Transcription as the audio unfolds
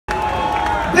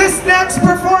This next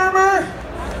performer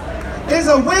is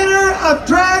a winner of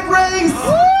Drag Race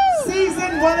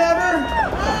season whatever.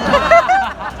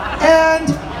 And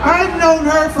I've known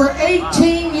her for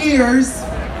 18 years.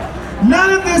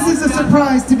 None of this is a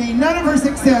surprise to me, none of her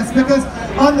success, because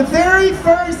on the very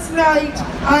first night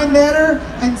I met her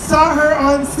and saw her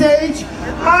on stage,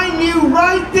 I knew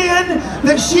right then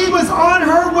that she was on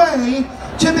her way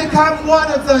to become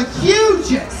one of the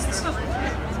hugest,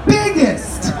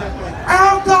 biggest,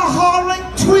 alcoholic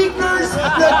tweakers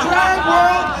the drag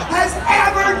world has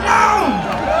ever known.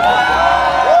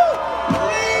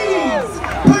 Please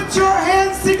put your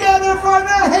hands together for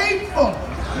the hateful,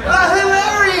 the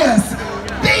hilarious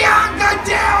Bianca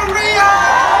del Rio!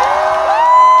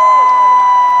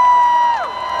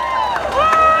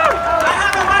 I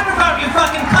have a microphone, you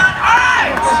fucking cunt!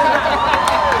 Alright!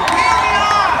 Here we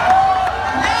are!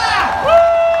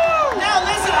 Now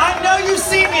listen, I know you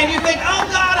see me and you think, oh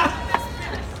God,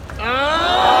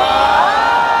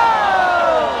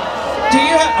 do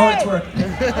you have, oh it's working.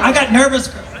 I got nervous.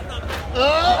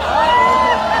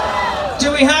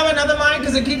 Do we have another mic?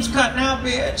 Because it keeps cutting out,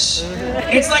 bitch.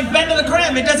 It's like Ben to the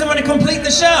Creme. It doesn't want to complete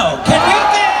the show. Can we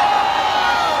get...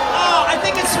 Oh, I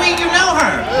think it's sweet you know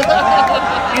her.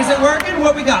 Is it working?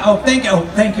 What we got? Oh, thank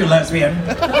you, lesbian.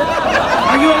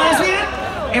 Are you a lesbian?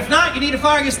 If not, you need to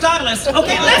fire your stylist.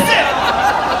 Okay, listen!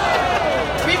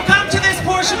 We've come to this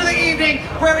portion of the evening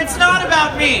where it's not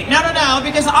about me. No,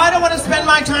 because I don't want to spend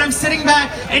my time sitting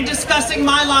back and discussing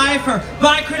my life or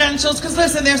my credentials, because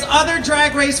listen, there's other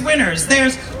Drag Race winners.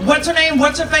 There's, what's her name,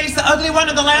 what's her face, the ugly one,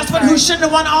 and the last one who shouldn't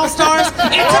have won All Stars. It's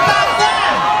about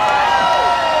them!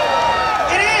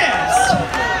 It is!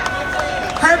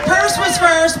 Her purse was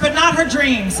first, but not her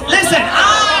dreams. Listen,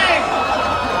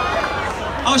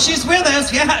 Oh, she's with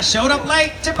us. Yeah, showed up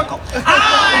late. Typical.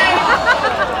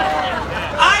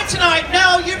 I tonight,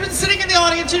 no, you've been sitting in the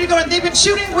audience and you're going, they've been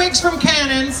shooting wigs from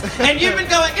cannons, and you've been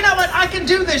going, you know what, I can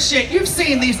do this shit. You've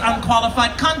seen these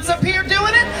unqualified cunts up here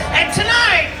doing it, and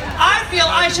tonight, I feel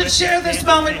I should share this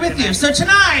moment with you. So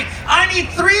tonight, I need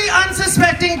 3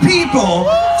 unsuspecting people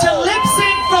to lip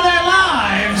sync for their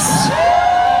lives.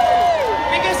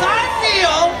 Because I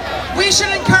feel we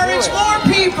should encourage more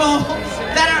people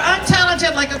that are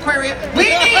untalented like Aquaria.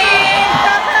 We need...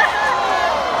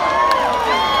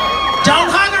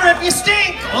 Don't hug her if you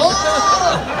stink. Oh,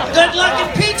 good luck in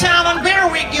P-Town on Bear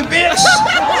Week, you bitch.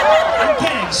 I'm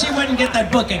kidding. She wouldn't get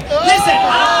that booking. Listen,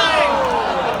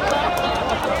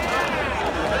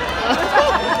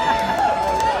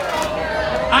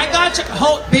 I got you.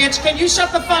 Hold, bitch, can you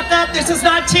shut the fuck up? This is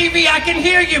not TV. I can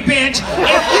hear you, bitch.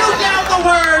 If you yell the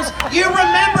words, you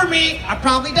remember me. I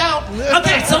probably don't.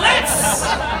 Okay, so let's.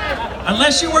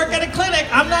 Unless you work at a clinic,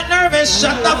 I'm not nervous.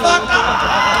 Shut the fuck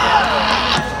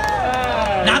up.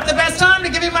 Not the best time to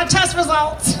give you my test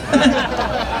results.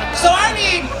 So I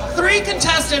need 3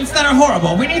 contestants that are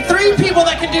horrible. We need 3 people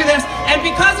that can do this, and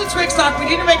because it's Wigstock, we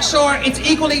need to make sure it's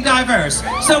equally diverse.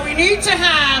 So we need to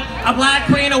have a black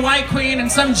queen, a white queen,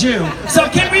 and some Jew. So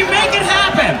can we make it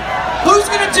happen? Who's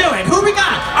gonna do it? Who we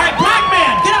got? All right, black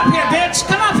man, get up here, bitch.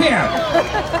 Come up here.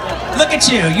 Look at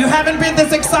you. You haven't been this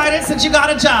excited since you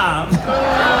got a job.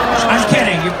 I'm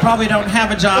kidding. You probably don't have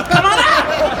a job. Come on up.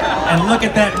 And look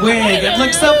at that wig. It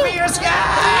looks so fierce.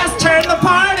 Yes, turn the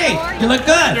party. You look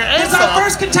good. This is our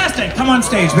first contestant. Come on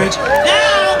stage, bitch.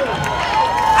 Now,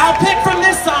 I'll pick from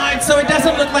this side so it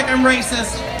doesn't look like I'm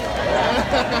racist.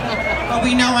 But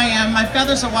we know I am. My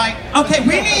feathers are white. Okay,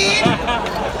 we need...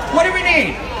 What do we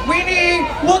need?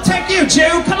 We'll take you,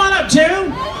 Jew. Come on up,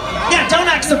 Jew. Yeah, don't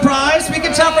act surprised. We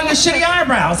can tell from your shitty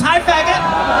eyebrows. Hi, faggot.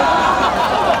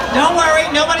 Don't worry,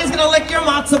 nobody's gonna lick your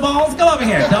matzo balls. Go over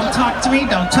here. Don't talk to me,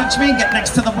 don't touch me. Get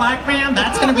next to the black man.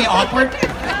 That's gonna be awkward.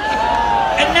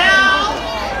 And now,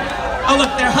 oh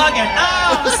look, they're hugging.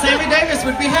 Oh, Sammy Davis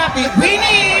would be happy. We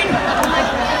need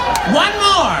one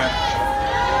more.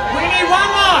 We need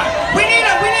one more. We need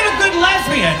a good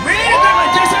lesbian. We need a good one.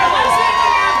 There's a lesbian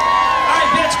here. All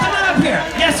right, bitch, come on up here.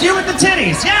 Yes, you with the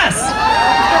titties. Yes.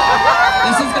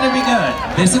 This is gonna be good.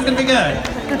 This is gonna be good.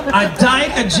 A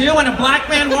dyke, a Jew, and a black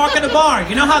man walk in a bar.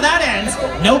 You know how that ends?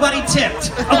 Nobody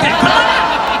tipped. Okay, come on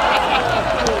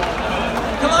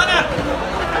up. Come on up.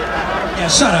 Yeah,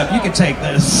 shut up. You can take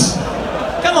this.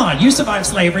 Come on, you survived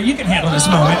slavery. You can handle this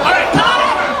moment. All right, come on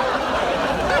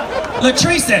over.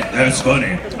 Latrice said, that's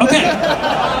funny. Okay.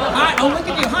 Hi, oh, look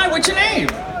at you. Hi, what's your name?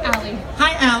 Allie.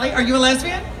 Hi, Allie. Are you a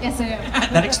lesbian? Yes, I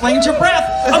am. That explains your breath.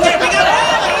 Okay, we got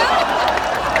Allie.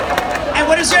 And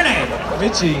what is your name?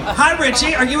 Richie. Hi,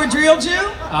 Richie. Are you a real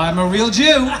Jew? I'm a real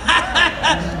Jew.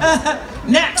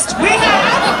 Next, we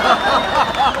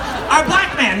have our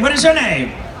black man. What is your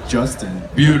name? Justin.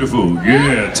 Beautiful,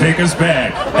 yeah, take us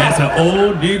back. That's an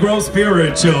old Negro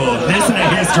spiritual. Listen to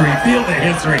history, feel the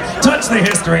history, touch the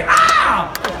history.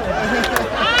 Ah!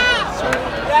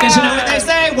 Because you know what they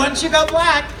say, once you go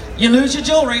black, you lose your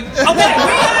jewelry. Okay,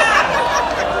 we have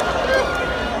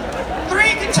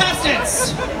 3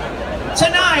 contestants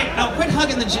tonight. Oh, quit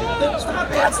hugging the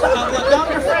stop it. Stop. Look, all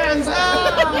your friends.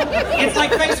 Oh. It's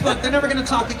like Facebook, they're never going to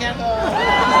talk again.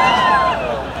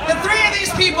 The 3 of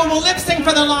these people will lip sync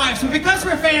for their lives, but because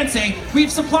we're fancy,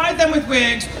 we've supplied them with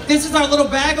wigs. This is our little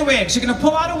bag of wigs. You're going to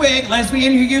pull out a wig,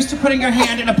 lesbian, you're used to putting your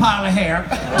hand in a pile of hair.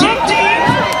 Dig deep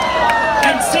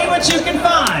and see what you can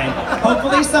find.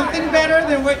 Hopefully something better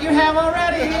than what you have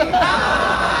already.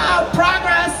 Ah,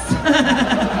 progress.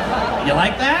 You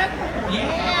like that?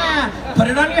 Yeah. Put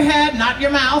it on your head, not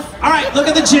your mouth. All right, look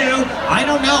at the Jew. I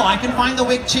don't know. I can find the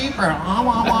wig cheaper.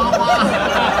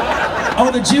 Oh,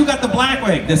 the Jew got the black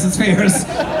wig. This is fierce.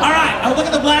 All right. Oh, look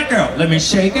at the black girl. Let me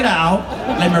shake it out.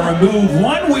 Let me remove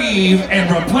one weave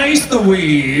and replace the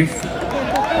weave.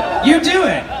 You do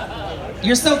it.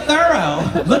 You're so thorough.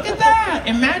 Look at that.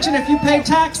 Imagine if you paid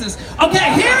taxes.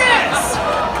 Okay, here is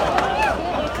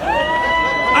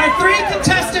our 3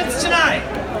 contestants tonight.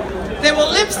 They will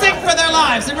lip sync for their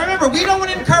lives. And remember, we don't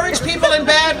want to encourage people in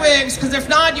bad wigs, because if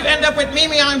not, you end up with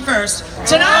Mimi on first.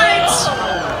 Tonight!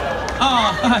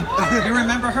 Oh, you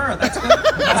remember her. That's good.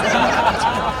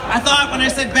 I thought when I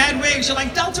said bad wigs, you're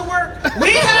like, Delta work.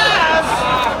 We have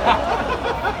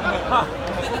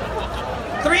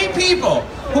 3 people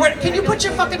who are, can you put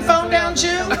your fucking phone down, Jew?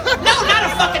 No, not a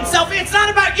fucking selfie. It's not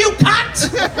about you,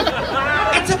 cunt!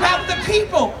 It's about the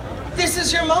people. This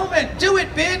is your moment. Do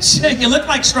it, bitch. You look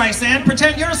like Streisand.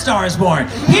 Pretend you're a Star is Born.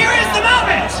 Here is the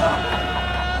moment.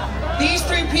 These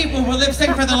 3 people will lip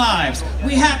sync for their lives.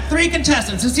 We have 3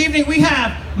 contestants. This evening we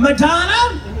have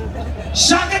Madonna,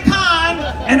 Shaka Khan,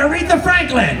 and Aretha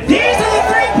Franklin. These are the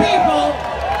 3 people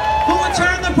who will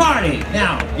turn the party.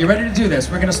 Now, you ready to do this?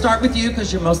 We're going to start with you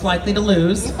because you're most likely to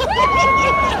lose.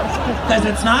 Because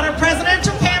it's not a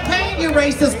presidential campaign, you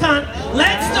racist cunt.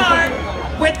 Let's start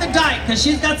with the dyke, because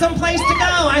she's got some place to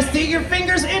go. I see your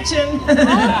fingers itching.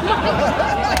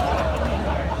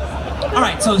 All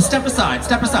right, so step aside,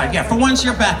 step aside. Yeah, for once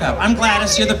you're back up. I'm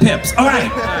Gladys, you're the Pips. All right,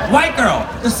 white girl,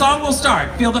 the song will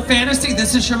start. Feel the fantasy,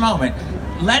 this is your moment.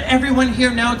 Let everyone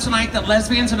here know tonight that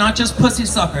lesbians are not just pussy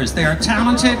suckers. They are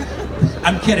talented.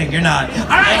 I'm kidding, you're not. All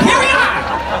right, here we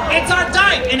are. It's our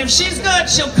dyke, and if she's good,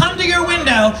 she'll come to your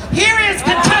window. Here is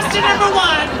contestant number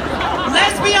 1,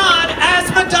 lesbian as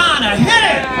Madonna. Hit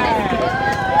it!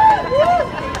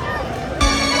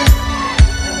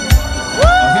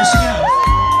 Oh, here she goes.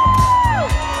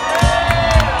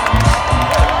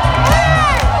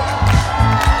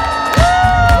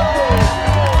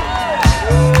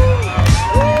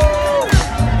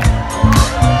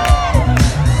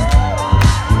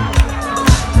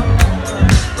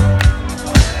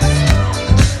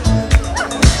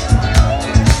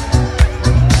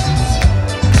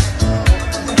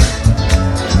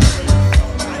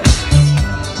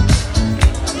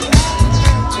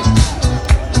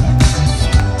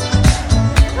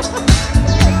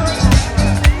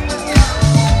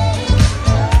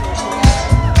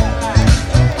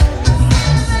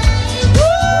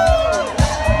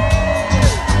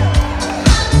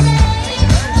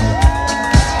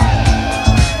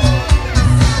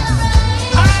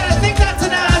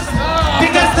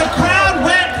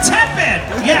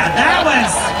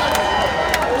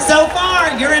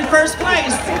 First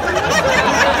place.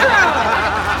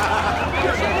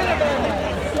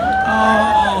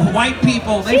 Oh, white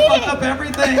people, they fuck up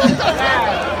everything.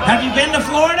 Have you been to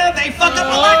Florida? They fuck up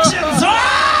elections.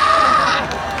 Ah!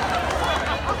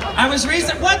 I was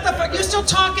recent. What the fuck? You still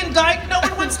talking, dyke? No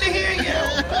one wants to hear you.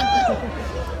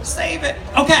 Save it.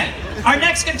 Okay, our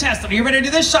next contestant. Are you ready to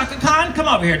do this? Shaka Khan? Come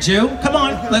over here, Jew. Come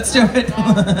on, let's do it.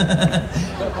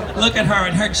 Look at her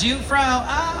and her Jew fro.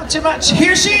 Oh, too much.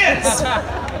 Here she is.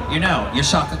 You know, you're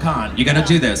Shaka Khan. You gotta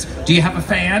do this. Do you have a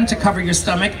fan to cover your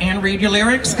stomach and read your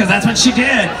lyrics? Because that's what she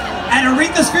did at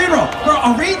Aretha's funeral. Girl,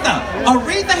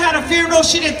 Aretha had a funeral.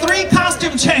 She did 3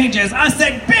 costume changes. I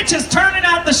said, bitch is turning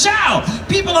out the show.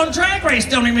 People on Drag Race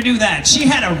don't even do that. She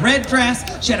had a red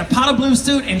dress, she had a pot of blue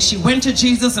suit, and she went to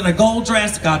Jesus in a gold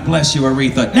dress. God bless you,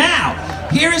 Aretha. Now,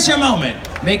 here is your moment.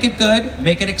 Make it good,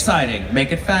 make it exciting,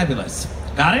 make it fabulous.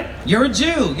 Got it? You're a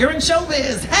Jew. You're in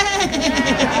showbiz.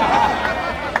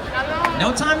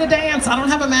 No time to dance. I don't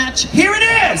have a match. Here it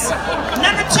is.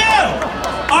 Number 2.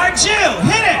 Our Jew.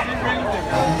 Hit it.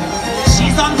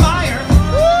 She's on fire.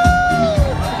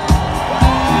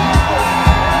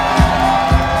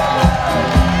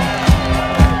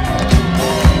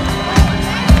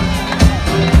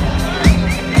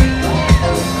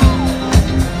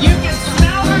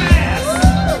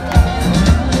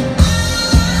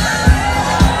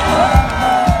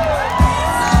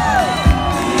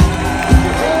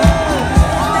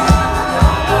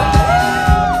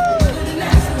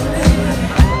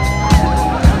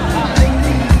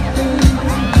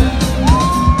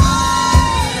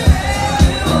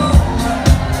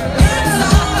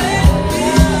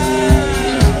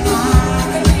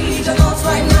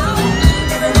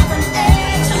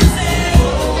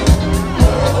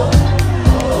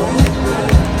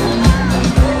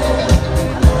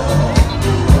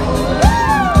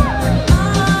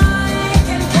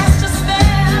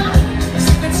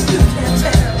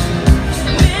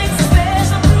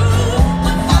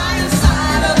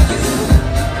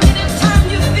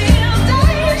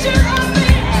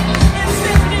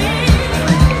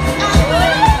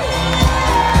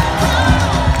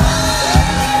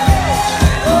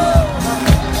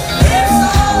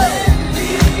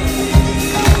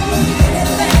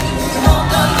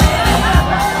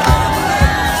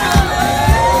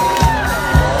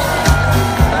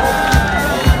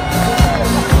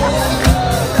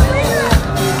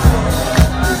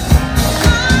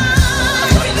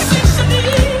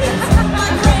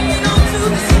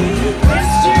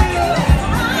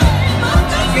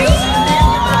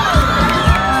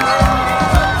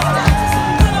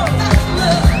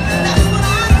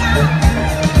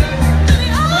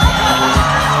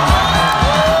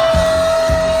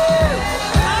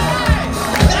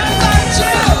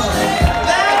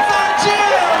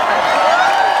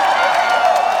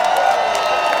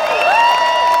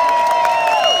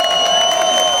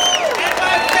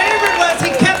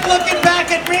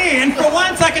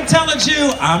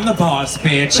 Jew, I'm the boss,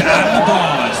 bitch. I'm the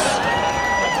boss.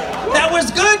 That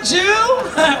was good, Jew.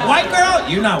 White girl,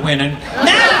 you're not winning.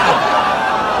 Now!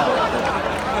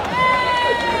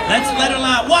 Let's let her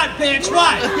lie. What, bitch?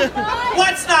 What?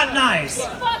 What's not nice?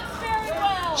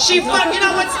 She fuck, you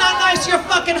know what's not nice? Your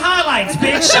fucking highlights,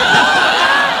 bitch. Shut the fuck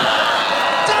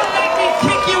up. Don't make me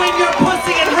kick you in your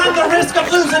pussy and run the risk of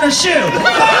losing a shoe.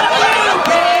 Fuck you,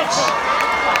 bitch.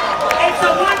 It's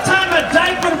the one time a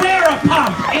diaper wear a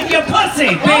pump in your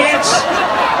pussy, bitch.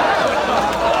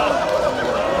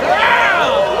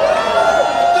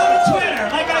 Go to Twitter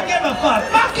like I give a fuck.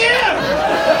 Fuck you.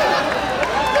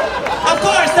 Of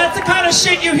course, that's the kind of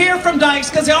shit you hear from dykes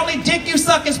because the only dick you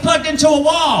suck is plugged into a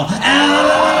wall.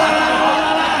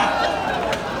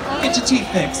 Get your teeth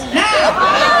fixed. Now!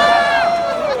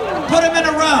 Put them in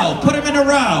a row. Put them in a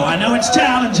row. I know it's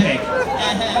challenging.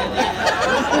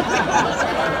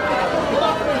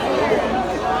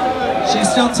 She's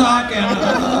still talking.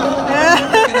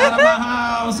 Get out of my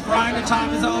house. Grinder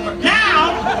time is over.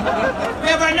 Now, we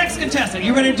have our next contestant.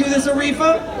 You ready to do this,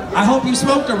 Aretha? I hope you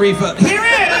smoked Aretha. Here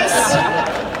is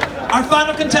our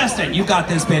final contestant. You got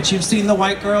this, bitch. You've seen the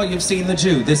white girl. You've seen the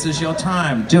Jew. This is your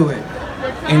time. Do it.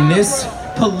 In this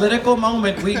political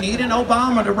moment, we need an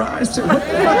Obama to rise to.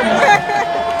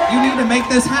 You need to make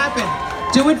this happen.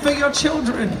 Do it for your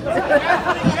children.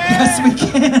 Yes, we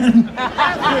can.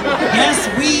 Yes,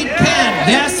 we can.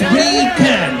 Yes, we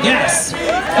can. Yes.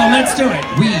 So let's do it.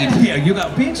 Weed. Here, you go.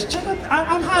 Bitch,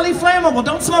 I'm highly flammable.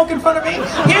 Don't smoke in front of me.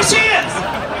 Here she is.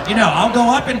 You know, I'll go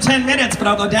up in 10 minutes, but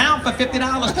I'll go down for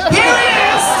 $50. Here he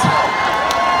is.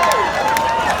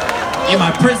 In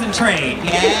my prison trade.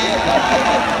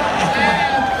 Yeah.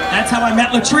 That's how I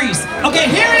met Latrice. Okay,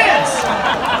 here he is.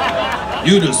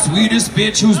 You the sweetest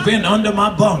bitch who's been under my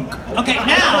bunk. Okay,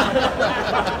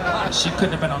 now. She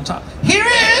couldn't have been on top. Here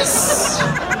is.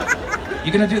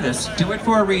 You're gonna do this. Do it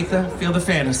for Aretha. Feel the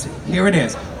fantasy. Here it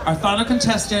is. Our final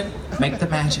contestant. Make the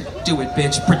magic. Do it,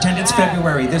 bitch. Pretend it's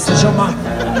February. This is your month.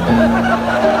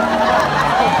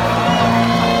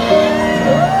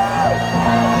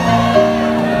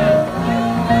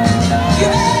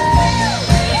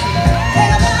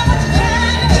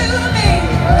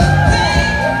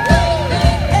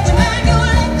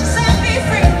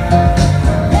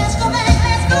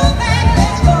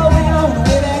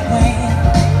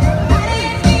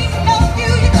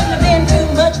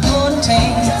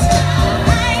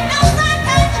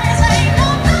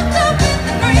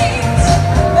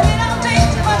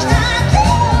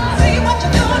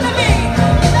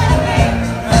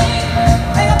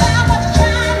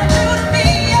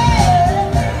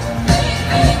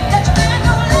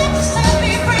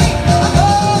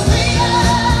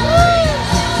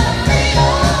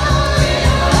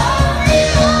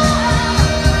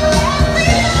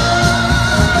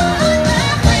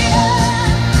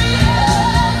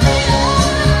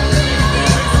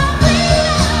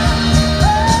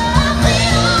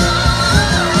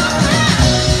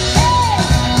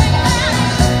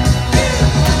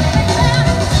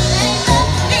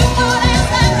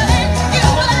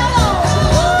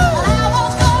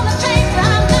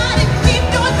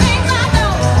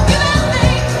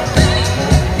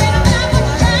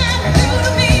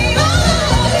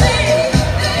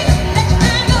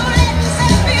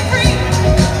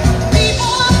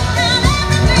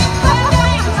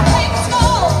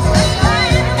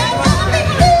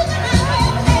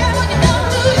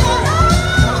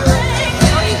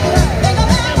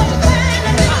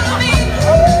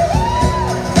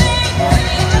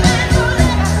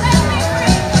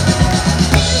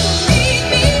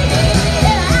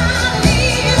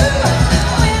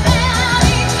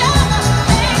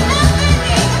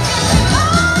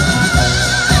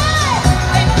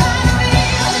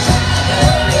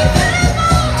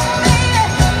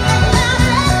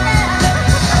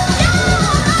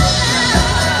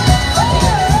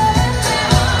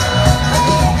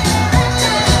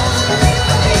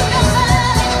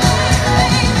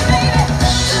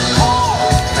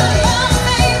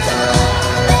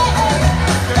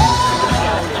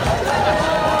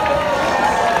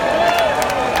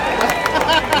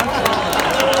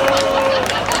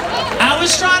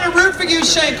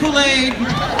 Kool-Aid.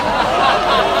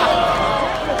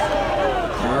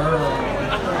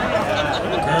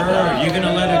 Girl, you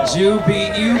gonna let a Jew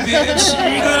beat you, bitch?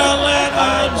 You gonna let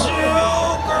a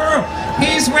Jew, girl?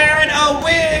 He's wearing a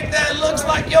wig that looks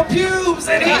like your pubes,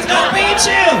 and he's gonna beat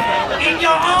you in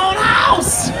your own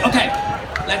house. Okay,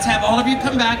 let's have all of you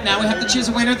come back. Now we have to choose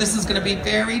a winner. This is gonna be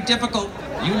very difficult.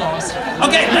 You lost.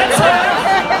 Okay, let's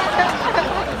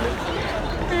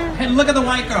And look at the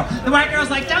white girl. The white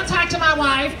girl's like, don't talk to my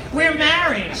wife. We're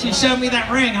married. She showed me that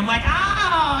ring. I'm like,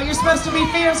 oh, you're supposed to be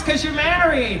fierce because you're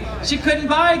married. She couldn't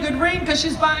buy a good ring because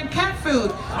she's buying cat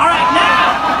food. All right,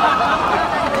 now.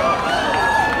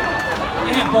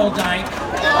 Yeah, Bull Dyke.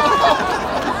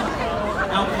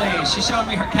 Oh, please. She showed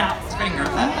me her cat's finger.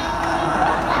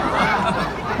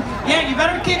 Yeah, you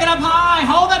better kick it up high.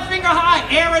 Hold that finger high.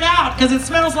 Air it out because it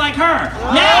smells like her.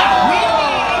 Now, we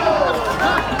need...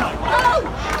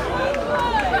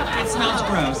 It smells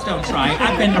gross. Don't try.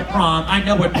 I've been to prom. I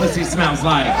know what pussy smells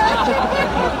like.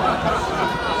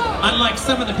 Unlike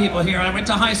some of the people here, I went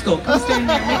to high school. Come stand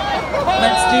near me.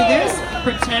 Let's do this.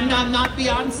 Pretend I'm not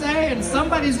Beyonce and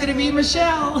somebody's gonna be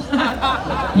Michelle.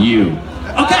 You.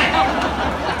 Okay.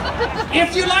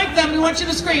 If you like them, we want you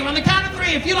to scream. On the count of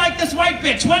 3, if you like this white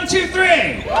bitch. 1, 2, 3.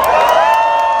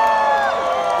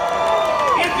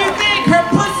 If you think her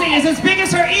pussy is as big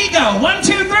as her ego. 1,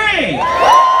 2, 3.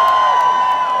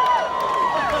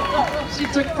 She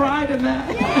took pride in that.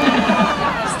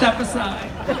 Step aside.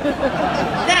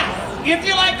 Now, if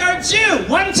you like her Jew.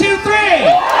 1, 2, 3.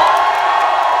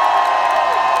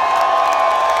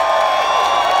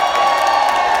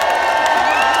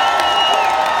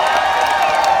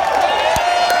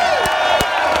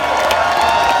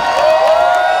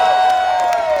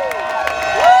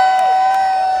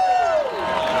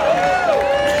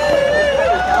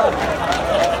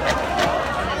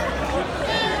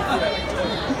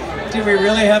 Do we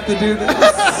really have to do this?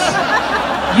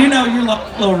 You know you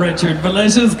love Little Richard, but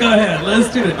let's just go ahead. Let's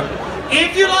do it.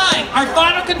 If you like, our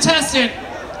final contestant,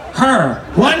 her.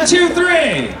 1, 2, 3.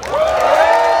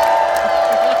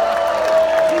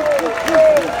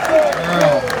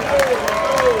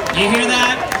 You hear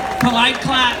that? Polite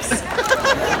claps.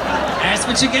 That's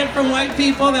what you get from white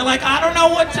people. They're like, I don't know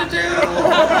what to do.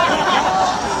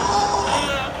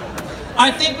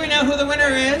 I think we know who the winner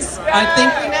is. I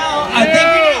think we know. I think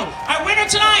we know. Our winner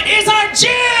tonight is our Jew!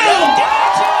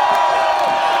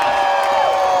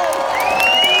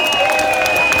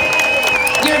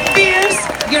 You're fierce,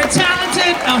 you're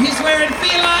talented. Oh, he's wearing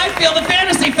feline, feel the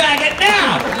fantasy faggot.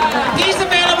 Now, he's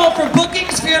available for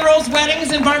bookings, funerals,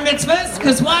 weddings, and bar mitzvahs.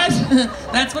 Because what?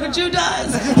 That's what a Jew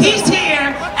does. He's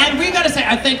here, and we gotta say,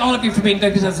 I thank all of you for being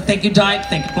good. Thank you, Dyke.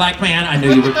 Thank you, Black Man. I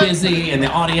knew you were busy in the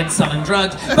audience selling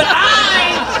drugs, but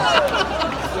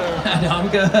I'm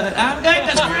good. I'm good.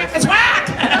 That's whack. It's whack.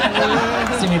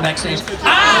 See me backstage.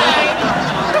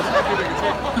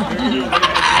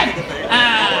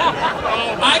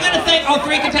 I gotta thank all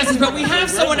 3 contestants, but we have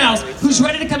someone else who's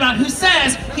ready to come out who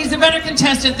says he's a better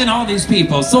contestant than all these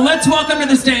people. So let's welcome to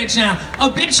the stage now a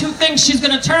bitch who thinks she's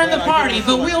gonna turn the party,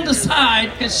 but we'll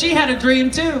decide because she had a dream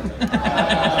too.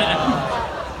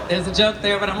 There's a joke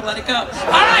there, but I'm gonna let it go. All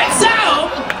right,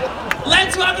 so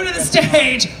let's welcome to the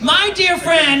stage my dear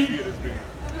friend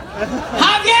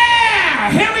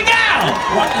Javier. Here we go.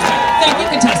 Thank you,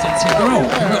 contestants. Here, go. You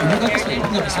go this way. You go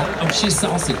this way. Oh, she's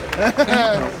saucy.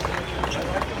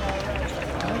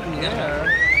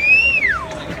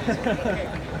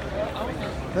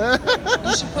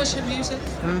 You should push her music.